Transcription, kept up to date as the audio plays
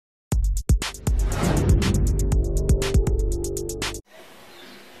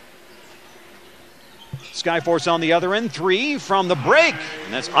Skyforce on the other end, 3 from the break,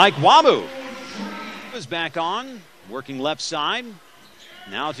 and that's Ike Nwamu. Is back on, working left side,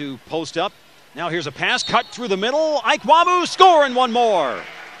 now to post up. Now here's a pass, cut through the middle, Ike Nwamu scoring one more.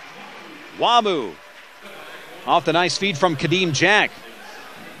 Nwamu off the nice feed from Kadeem Jack.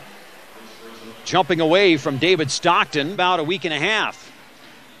 Jumping away from David Stockton, about a week and a half.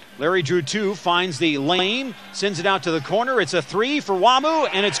 Larry Drew 2 finds the lane, sends it out to the corner. It's a 3 for Nwamu,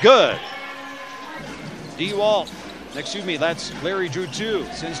 and it's good. That's Larry Drew 2.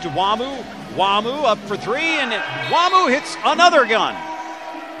 Sends to Nwamu. Nwamu up for 3, and Nwamu hits another gun.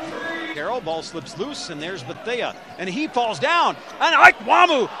 Carroll, ball slips loose, and there's Bethea, and he falls down. And Ike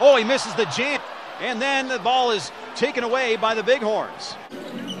Nwamu, he misses the jam. And then the ball is taken away by the Bighorns.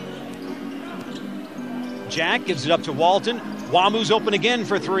 Jack gives it up to Walton. Nwamu's open again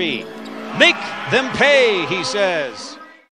for 3. Make them pay, he says.